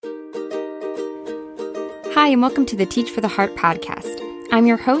Hi, and welcome to the Teach for the Heart podcast. I'm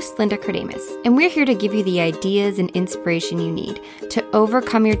your host, Linda Cardamus, and we're here to give you the ideas and inspiration you need to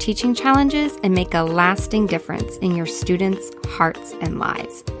overcome your teaching challenges and make a lasting difference in your students' hearts and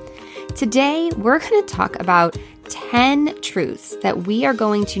lives. Today, we're going to talk about 10 truths that we are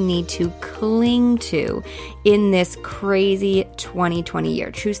going to need to cling to in this crazy 2020 year.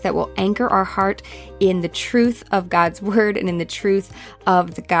 Truths that will anchor our heart in the truth of God's word and in the truth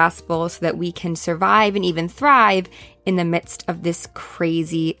of the gospel so that we can survive and even thrive in the midst of this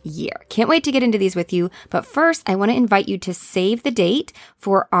crazy year. Can't wait to get into these with you. But first, I want to invite you to save the date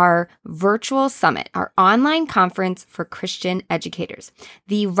for our virtual summit, our online conference for Christian educators.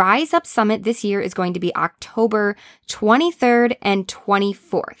 The Rise Up Summit this year is going to be October 23rd and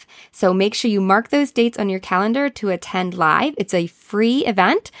 24th. So make sure you mark those dates on your calendar to attend live. It's a free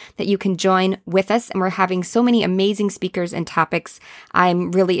event that you can join with us, and we're having so many amazing speakers and topics.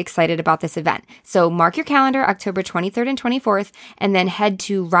 I'm really excited about this event. So mark your calendar, October 23rd and 24th, and then head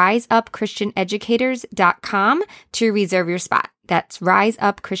to riseupchristianeducators.com to reserve your spot. That's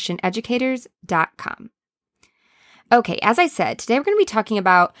riseupchristianeducators.com. Okay, as I said, today we're going to be talking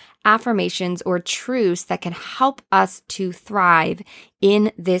about affirmations or truths that can help us to thrive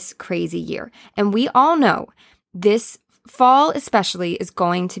in this crazy year. And we all know this fall especially is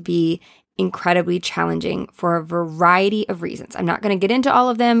going to be incredibly challenging for a variety of reasons. I'm not going to get into all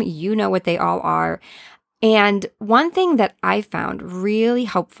of them. You know what they all are. And one thing that I found really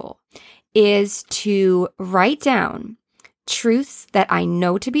helpful is to write down truths that I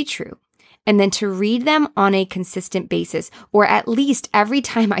know to be true, and then to read them on a consistent basis, or at least every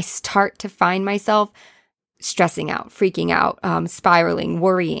time I start to find myself stressing out, freaking out, spiraling,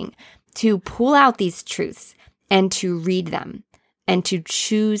 worrying, to pull out these truths and to read them and to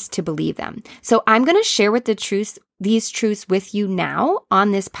choose to believe them. So I'm going to share these truths with you now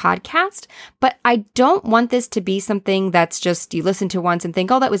on this podcast, but I don't want this to be something that's just you listen to once and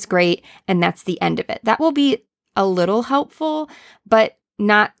think, oh, that was great, and that's the end of it. That will be a little helpful, but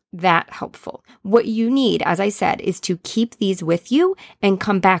not that helpful. What you need, as I said, is to keep these with you and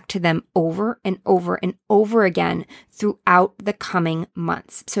come back to them over and over and over again throughout the coming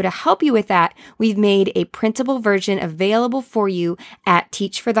months. So to help you with that, we've made a printable version available for you at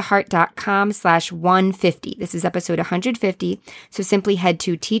teachfortheheart.com/150. This is episode 150. So simply head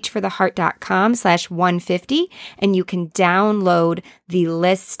to teachfortheheart.com/150 and you can download the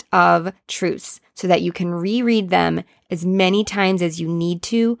list of truths so that you can reread them as many times as you need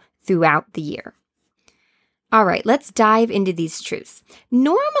to throughout the year. All right, let's dive into these truths.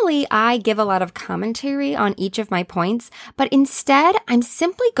 Normally, I give a lot of commentary on each of my points, but instead, I'm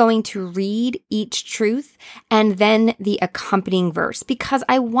simply going to read each truth and then the accompanying verse because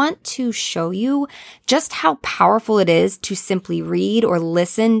I want to show you just how powerful it is to simply read or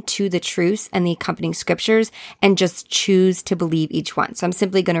listen to the truths and the accompanying scriptures and just choose to believe each one. So I'm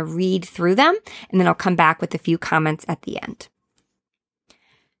simply going to read through them and then I'll come back with a few comments at the end.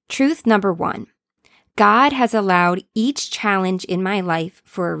 Truth number 1. God has allowed each challenge in my life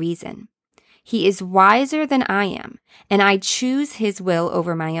for a reason. He is wiser than I am, and I choose His will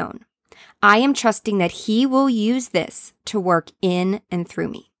over my own. I am trusting that He will use this to work in and through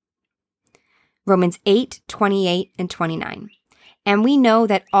me. Romans 8:28 and 29. And we know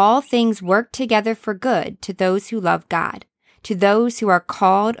that all things work together for good to those who love God, to those who are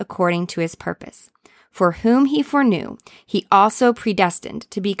called according to His purpose. For whom He foreknew, He also predestined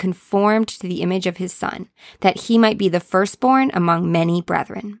to be conformed to the image of His Son, that He might be the firstborn among many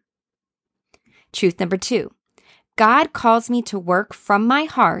brethren. Truth number 2. God calls me to work from my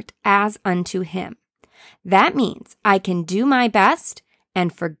heart as unto Him. That means I can do my best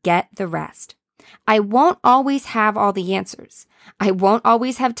and forget the rest. I won't always have all the answers. I won't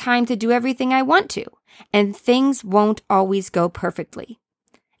always have time to do everything I want to, and things won't always go perfectly.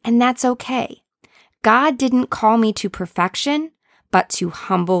 And that's okay. God didn't call me to perfection, but to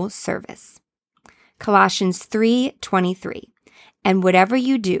humble service. Colossians 3:23. And whatever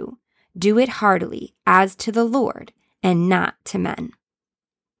you do, do it heartily as to the Lord and not to men.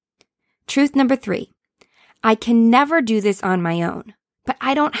 Truth number 3. I can never do this on my own, but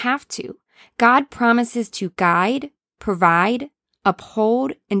I don't have to. God promises to guide, provide,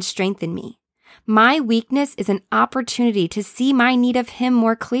 uphold, and strengthen me. My weakness is an opportunity to see my need of Him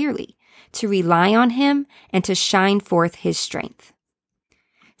more clearly, to rely on Him, and to shine forth His strength.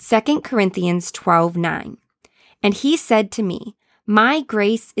 2 Corinthians 12:9. And He said to me, my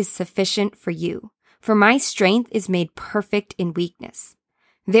grace is sufficient for you, for my strength is made perfect in weakness.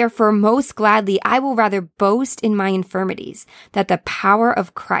 Therefore, most gladly, I will rather boast in my infirmities, that the power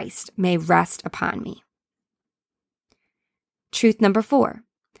of Christ may rest upon me. Truth number 4.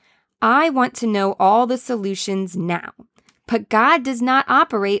 I want to know all the solutions now, but God does not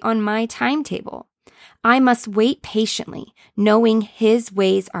operate on my timetable. I must wait patiently, knowing His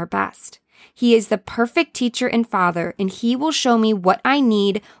ways are best. He is the perfect teacher and father, and He will show me what I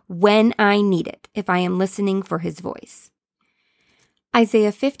need when I need it, if I am listening for His voice.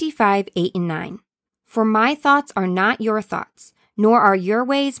 Isaiah 55, 8 and 9. For my thoughts are not your thoughts, nor are your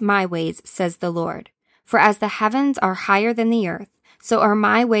ways my ways, says the Lord. For as the heavens are higher than the earth, so are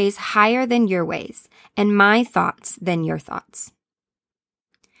my ways higher than your ways, and my thoughts than your thoughts.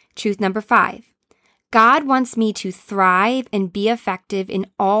 Truth number 5. God wants me to thrive and be effective in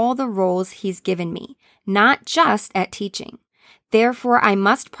all the roles He's given me, not just at teaching. Therefore, I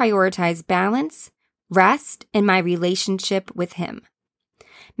must prioritize balance, rest, and my relationship with Him.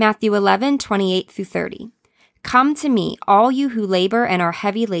 Matthew 11, 28 through 30. Come to me, all you who labor and are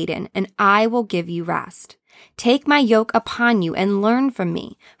heavy laden, and I will give you rest. Take my yoke upon you and learn from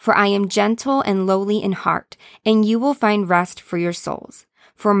me, for I am gentle and lowly in heart, and you will find rest for your souls.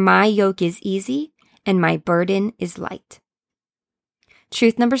 For my yoke is easy, and my burden is light.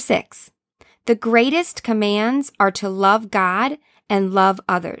 Truth number 6. The greatest commands are to love God and love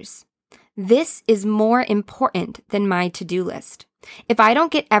others. This is more important than my to-do list. If I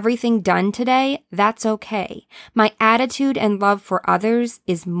don't get everything done today, that's okay. My attitude and love for others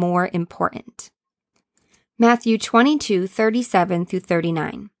is more important. Matthew 22, 37 through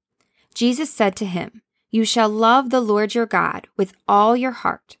 39. Jesus said to him, You shall love the Lord your God with all your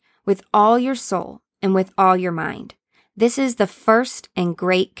heart, with all your soul, and with all your mind. This is the first and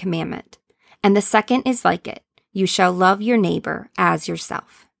great commandment. And the second is like it. You shall love your neighbor as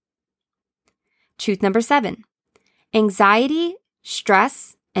yourself. Truth number 7. Anxiety,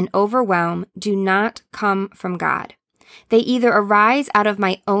 stress, and overwhelm do not come from God. They either arise out of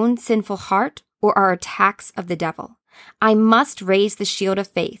my own sinful heart or are attacks of the devil. I must raise the shield of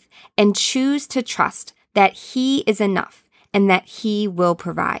faith and choose to trust that He is enough and that He will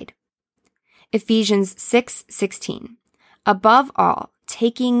provide. Ephesians 6:16. Above all,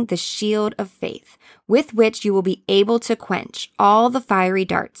 taking the shield of faith, with which you will be able to quench all the fiery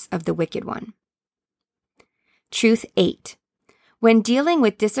darts of the wicked one. Truth 8. When dealing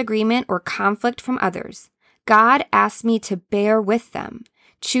with disagreement or conflict from others, God asks me to bear with them,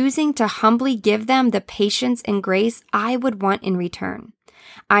 choosing to humbly give them the patience and grace I would want in return.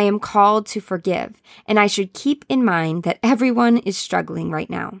 I am called to forgive, and I should keep in mind that everyone is struggling right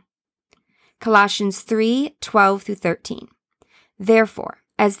now. Colossians 3:12 through 13. Therefore,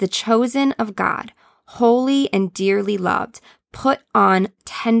 as the chosen of God, holy and dearly loved, put on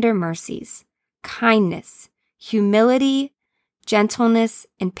tender mercies, kindness, humility, gentleness,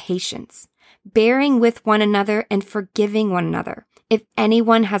 and patience, bearing with one another and forgiving one another, if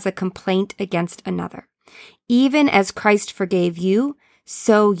anyone has a complaint against another. Even as Christ forgave you,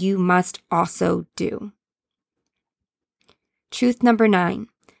 so you must also do. Truth number 9.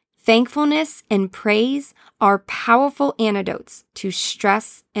 Thankfulness and praise are powerful antidotes to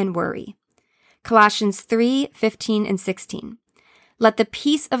stress and worry. Colossians 3:15 and 16. Let the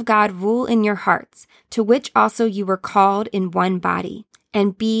peace of God rule in your hearts, to which also you were called in one body,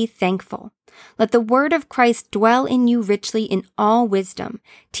 and be thankful. Let the word of Christ dwell in you richly in all wisdom,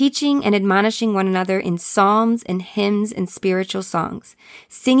 teaching and admonishing one another in psalms and hymns and spiritual songs,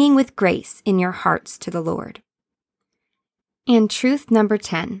 singing with grace in your hearts to the Lord. And truth number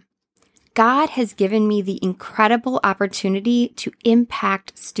 10. God has given me the incredible opportunity to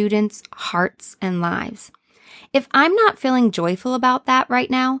impact students' hearts and lives. If I'm not feeling joyful about that right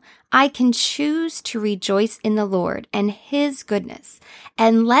now, I can choose to rejoice in the Lord and His goodness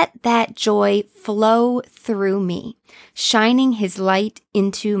and let that joy flow through me, shining His light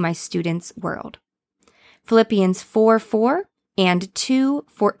into my students' world. Philippians 4:4 and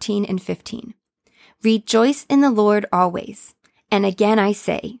 2:14 and 15. Rejoice in the Lord always. And again I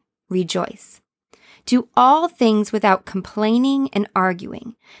say, rejoice. Do all things without complaining and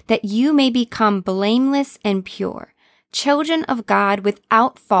arguing, that you may become blameless and pure, children of God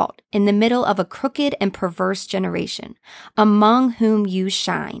without fault in the middle of a crooked and perverse generation, among whom you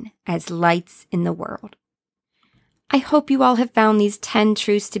shine as lights in the world. I hope you all have found these 10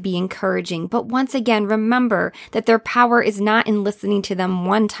 truths to be encouraging, but once again, remember that their power is not in listening to them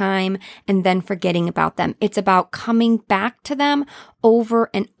one time and then forgetting about them. It's about coming back to them over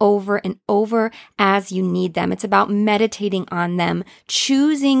and over and over as you need them. It's about meditating on them,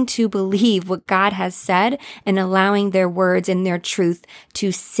 choosing to believe what God has said, and allowing their words and their truth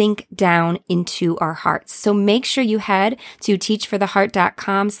to sink down into our hearts. So make sure you head to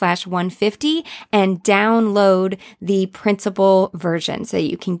teachfortheheart.com/150 and download the printable version so that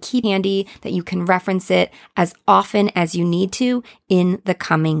you can keep handy, that you can reference it as often as you need to in the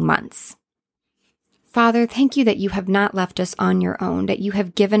coming months. Father, thank you that you have not left us on your own, that you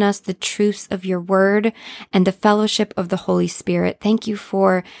have given us the truths of your word and the fellowship of the Holy Spirit. Thank you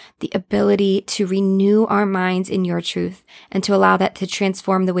for the ability to renew our minds in your truth and to allow that to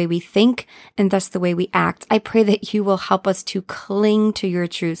transform the way we think and thus the way we act. I pray that you will help us to cling to your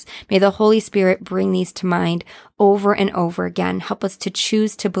truths. May the Holy Spirit bring these to mind over and over again. Help us to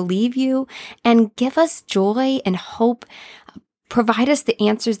choose to believe you and give us joy and hope. Provide us the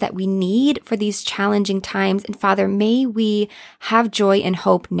answers that we need for these challenging times. And Father, may we have joy and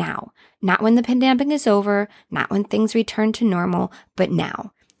hope now, not when the pandemic is over, not when things return to normal, but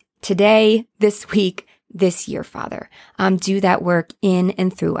now, today, this week, this year, Father. Do that work in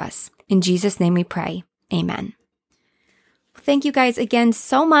and through us. In Jesus' name we pray. Amen. Thank you guys again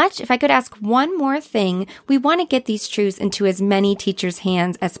so much. If I could ask one more thing, we want to get these truths into as many teachers'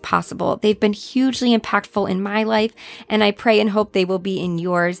 hands as possible. They've been hugely impactful in my life, and I pray and hope they will be in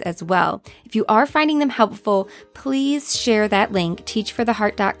yours as well. If you are finding them helpful, please share that link,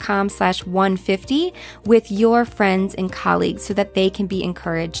 teachfortheheart.com/150, with your friends and colleagues so that they can be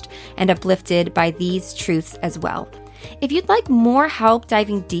encouraged and uplifted by these truths as well. If you'd like more help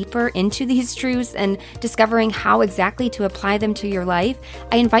diving deeper into these truths and discovering how exactly to apply them to your life,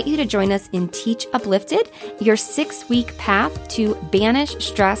 I invite you to join us in Teach Uplifted, your 6-week path to banish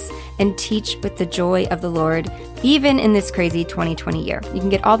stress and teach with the joy of the Lord, even in this crazy 2020 year. You can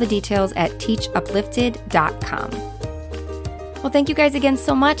get all the details at teachuplifted.com. Well, thank you guys again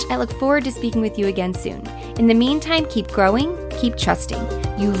so much. I look forward to speaking with you again soon. In the meantime, keep growing, keep trusting.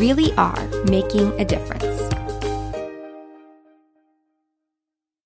 You really are making a difference.